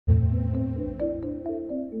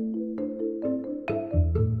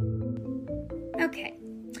Okay,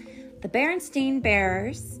 The Berenstain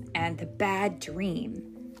Bears and the Bad Dream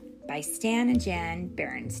by Stan and Jan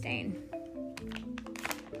Berenstain.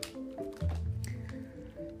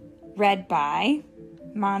 Read by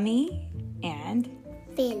Mommy and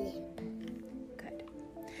Philip. Good.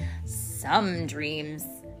 Some dreams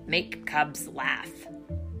make cubs laugh.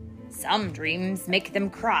 Some dreams make them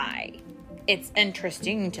cry. It's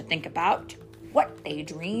interesting to think about what they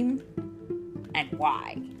dream and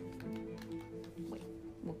why. Wait,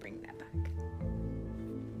 we'll bring that back.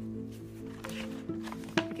 Here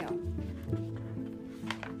we go.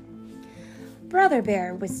 Brother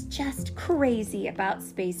Bear was just crazy about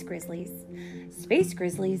Space Grizzlies. Space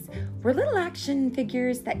Grizzlies were little action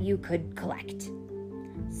figures that you could collect.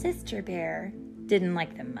 Sister Bear didn't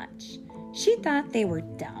like them much. She thought they were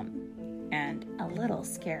dumb and a little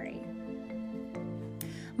scary.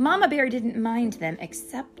 Mama Bear didn't mind them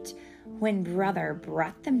except when Brother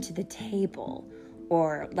brought them to the table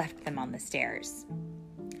or left them on the stairs.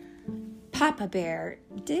 Papa Bear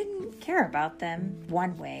didn't care about them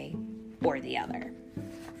one way or the other.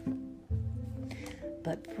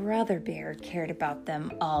 But Brother Bear cared about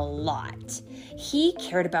them a lot. He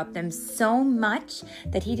cared about them so much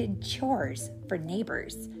that he did chores for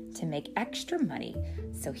neighbors to make extra money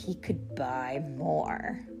so he could buy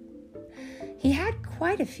more. He had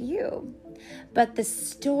quite a few, but the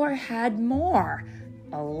store had more,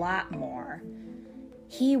 a lot more.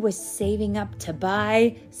 He was saving up to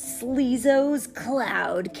buy Sleezo's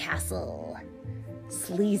Cloud Castle.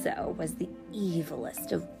 Sleezo was the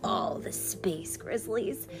evilest of all the Space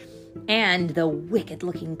Grizzlies, and the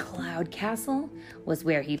wicked-looking Cloud Castle was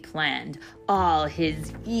where he planned all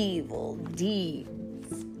his evil deeds.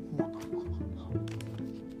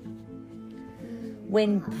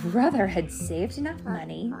 When Brother had saved enough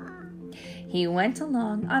money, he went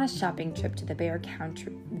along on a shopping trip to the Bear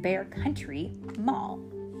Country Mall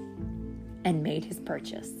and made his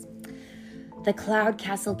purchase. The Cloud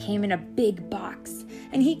Castle came in a big box,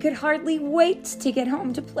 and he could hardly wait to get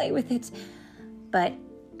home to play with it. But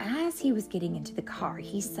as he was getting into the car,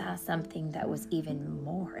 he saw something that was even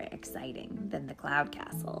more exciting than the Cloud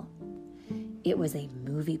Castle. It was a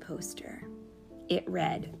movie poster. It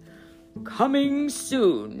read, "Coming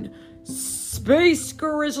soon, Space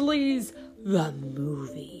Grizzlies, the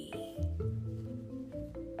movie."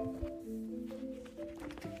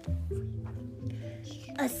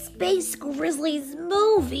 A Space Grizzlies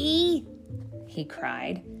movie? He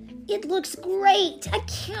cried. It looks great. I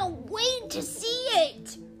can't wait to see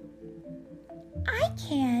it. I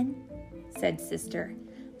can, said Sister.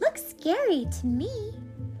 Looks scary to me.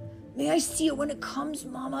 May I see it when it comes,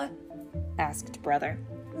 Mama? Asked Brother.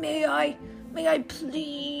 May I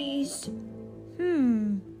please?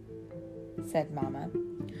 Said Mama.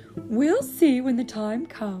 We'll see when the time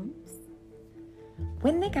comes.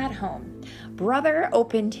 When they got home, Brother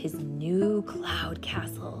opened his new Cloud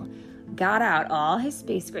Castle, got out all his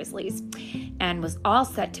Space Grizzlies, and was all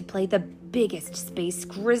set to play the biggest Space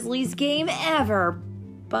Grizzlies game ever.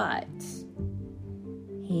 But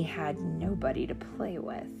he had nobody to play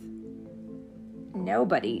with.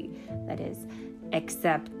 Nobody, that is,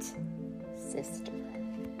 except Sister.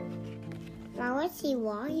 Now what's he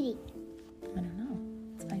wanting? I don't know.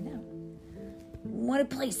 Let's find out. Want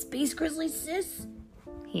to play Space Grizzlies, sis?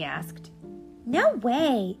 He asked. No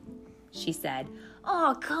way, She said.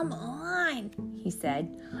 Oh, come on, He said.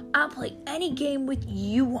 I'll play any game with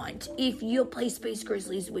you want if you'll play Space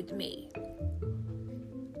Grizzlies with me.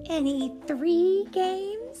 Any 3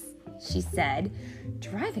 games? She said,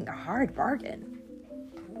 driving a hard bargain.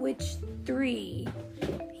 Which 3?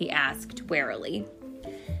 He asked warily.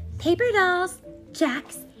 Paper dolls,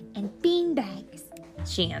 jacks, and beanbags,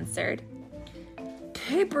 She answered.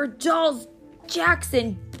 Paper dolls, jacks,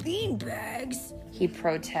 and beanbags? He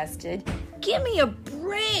protested. Give me a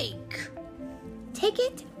break. Take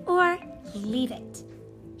it or leave it,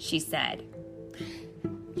 She said.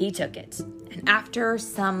 He took it, and after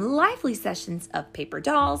some lively sessions of paper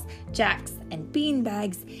dolls, jacks, and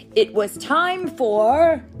beanbags, it was time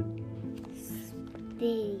for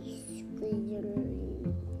Space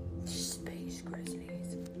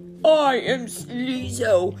Grizzlies. I am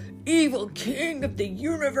Sleezo, evil king of the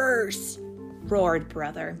universe, roared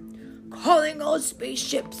Brother. Calling all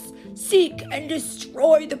spaceships, seek and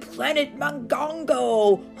destroy the planet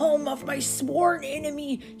Mongongo, home of my sworn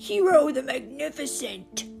enemy, Hero the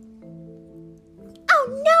Magnificent.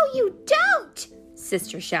 Oh, no, you don't,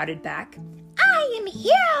 Sister shouted back. I am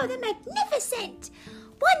Hero the Magnificent.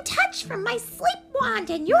 One touch from my sleep wand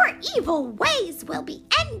and your evil ways will be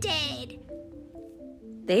ended.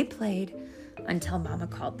 They played until Mama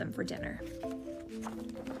called them for dinner.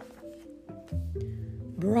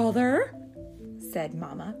 Brother, said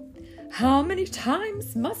Mama, how many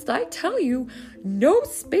times must I tell you no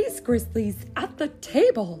space grizzlies at the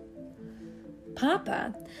table?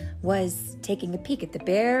 Papa was taking a peek at the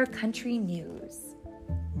Bear Country News.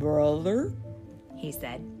 Brother, he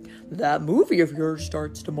said, that movie of yours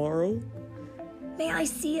starts tomorrow. May I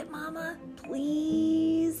see it, Mama,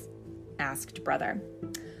 please? Asked Brother.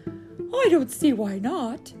 I don't see why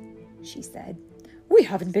not, she said. We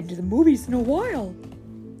haven't been to the movies in a while.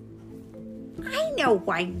 I know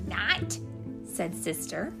why not, said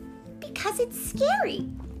Sister. because it's scary.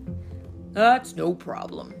 That's no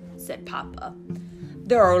problem, said Papa.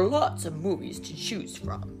 There are lots of movies to choose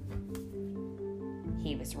from.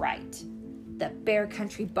 He was right. The Bear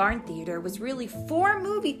Country Barn Theater was really 4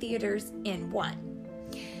 movie theaters in one.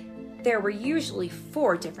 There were usually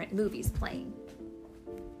 4 different movies playing.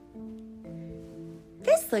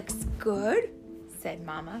 This looks good, said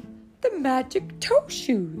Mama. The Magic Toe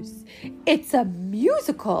Shoes. It's a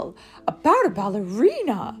musical about a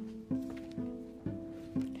ballerina.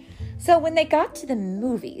 So when they got to the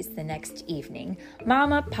movies the next evening,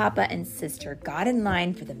 Mama, Papa, and Sister got in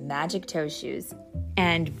line for the Magic Toe Shoes,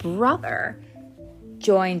 and Brother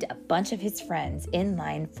joined a bunch of his friends in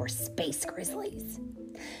line for Space Grizzlies.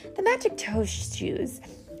 The Magic Toe Shoes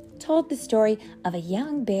told the story of a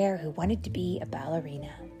young bear who wanted to be a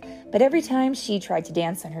ballerina. But every time she tried to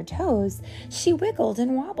dance on her toes, she wiggled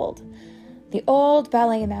and wobbled. The old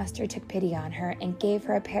ballet master took pity on her and gave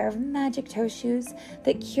her a pair of magic toe shoes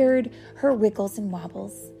that cured her wiggles and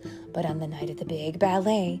wobbles. But on the night of the big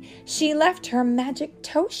ballet, she left her magic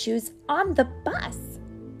toe shoes on the bus.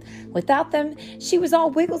 Without them, she was all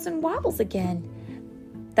wiggles and wobbles again.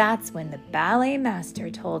 That's when the ballet master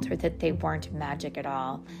told her that they weren't magic at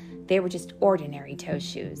all. They were just ordinary toe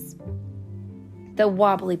shoes. The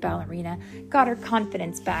wobbly ballerina got her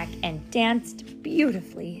confidence back and danced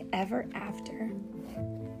beautifully ever after.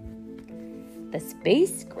 The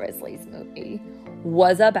Space Grizzlies movie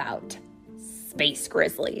was about space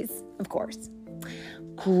grizzlies, of course.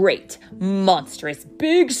 Great, monstrous,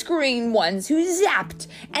 big screen ones who zapped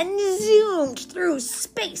and zoomed through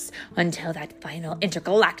space until that final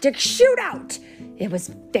intergalactic shootout. It was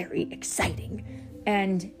very exciting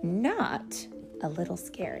and not a little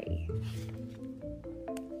scary.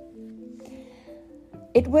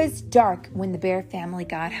 It was dark when the Bear family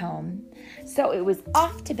got home, so it was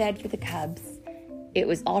off to bed for the cubs. It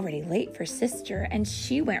was already late for Sister, and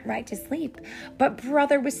she went right to sleep. But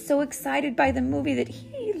Brother was so excited by the movie that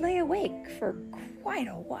he lay awake for quite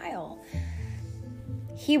a while.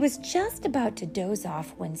 He was just about to doze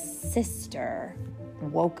off when Sister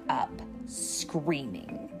woke up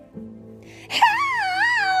screaming.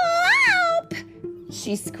 Help!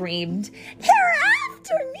 She screamed. They're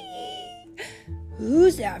after me!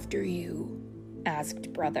 Who's after you?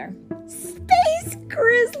 Asked Brother. Space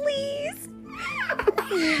Grizzlies!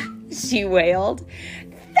 She wailed.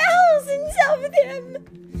 Thousands of them!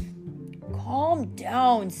 Calm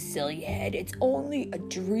down, silly head. It's only a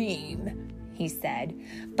dream, he said.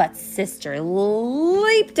 But Sister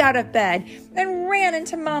leaped out of bed and ran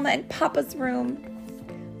into Mama and Papa's room.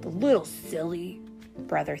 The little silly,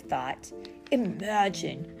 Brother thought.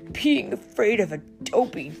 Imagine being afraid of a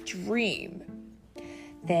dopey dream.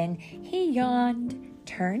 Then he yawned,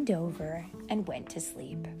 turned over, and went to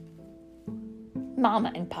sleep.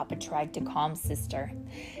 Mama and Papa tried to calm Sister.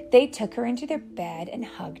 They took her into their bed and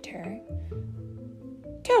hugged her.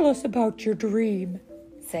 Tell us about your dream,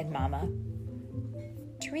 said Mama.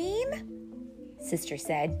 Dream? Sister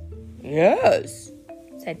said. Yes,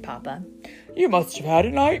 said Papa. You must have had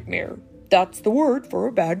a nightmare. That's the word for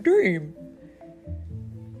a bad dream.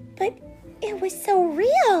 But it was so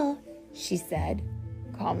real, she said,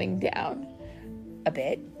 calming down a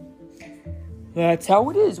bit. That's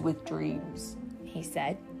how it is with dreams, he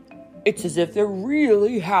said. It's as if they're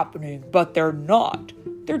really happening, but they're not.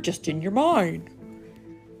 They're just in your mind.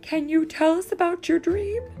 Can you tell us about your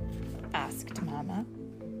dream? Asked Mama.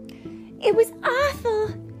 It was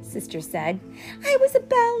awful, Sister said. I was a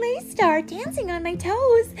ballet star dancing on my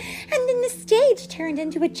toes, and then the stage turned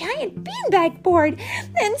into a giant beanbag board,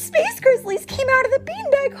 and Space Grizzlies came out of the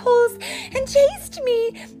beanbag holes and chased me,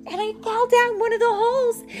 and I fell down one of the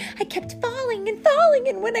holes. I kept falling,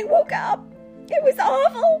 and when I woke up, it was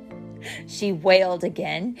awful. She wailed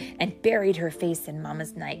again and buried her face in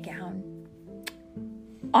Mama's nightgown.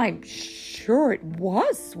 I'm sure it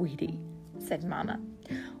was, sweetie, said Mama.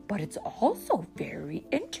 But it's also very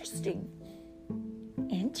interesting.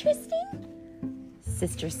 Interesting?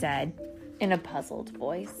 Sister said in a puzzled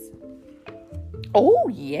voice. Oh,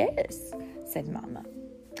 yes, said Mama.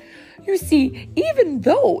 You see, even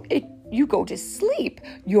though it you go to sleep,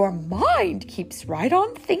 your mind keeps right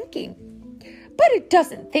on thinking. But it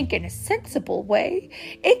doesn't think in a sensible way.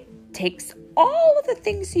 It takes all of the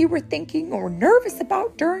things you were thinking or nervous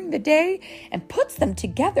about during the day and puts them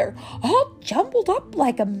together, all jumbled up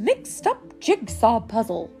like a mixed up jigsaw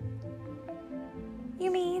puzzle.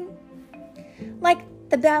 You mean like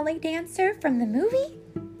the ballet dancer from the movie?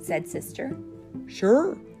 Said Sister.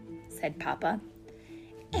 Sure, said Papa.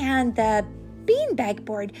 And the beanbag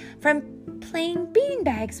board from playing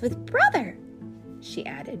beanbags with Brother, she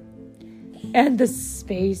added. And the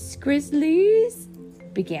Space Grizzlies,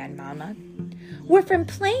 began Mama. We're from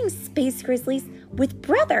playing Space Grizzlies with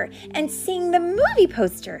Brother and seeing the movie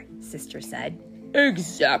poster, Sister said.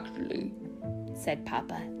 Exactly, said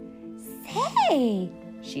Papa. Say,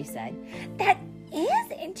 she said, that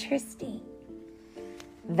is interesting.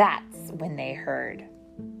 That's when they heard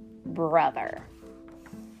Brother.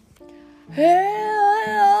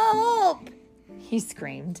 Help! He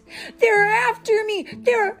screamed. They're after me!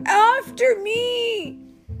 They're after me!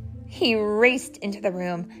 He raced into the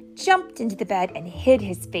room, jumped into the bed, and hid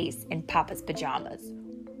his face in Papa's pajamas.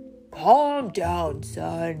 Calm down,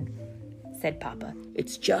 son, said Papa.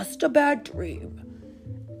 It's just a bad dream.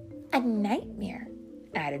 A nightmare,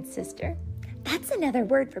 added Sister. That's another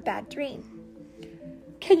word for bad dream.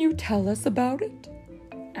 Can you tell us about it?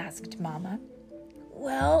 asked Mama.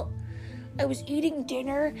 Well, I was eating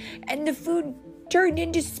dinner and the food turned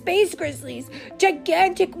into Space Grizzlies,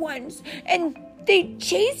 gigantic ones, and they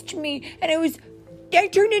chased me and I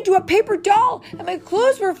turned into a paper doll and my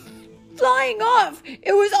clothes were flying off.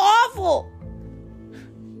 It was awful.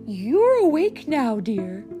 You're awake now,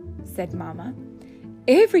 dear, said Mama.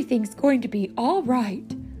 Everything's going to be all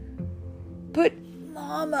right. But,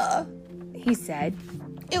 Mama, he said,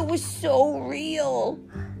 it was so real.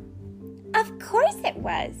 Of course it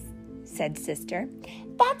was, said Sister.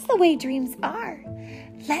 That's the way dreams are.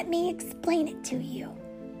 Let me explain it to you.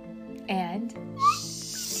 And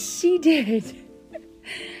she did.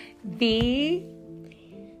 The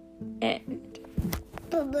end.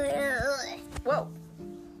 Whoa.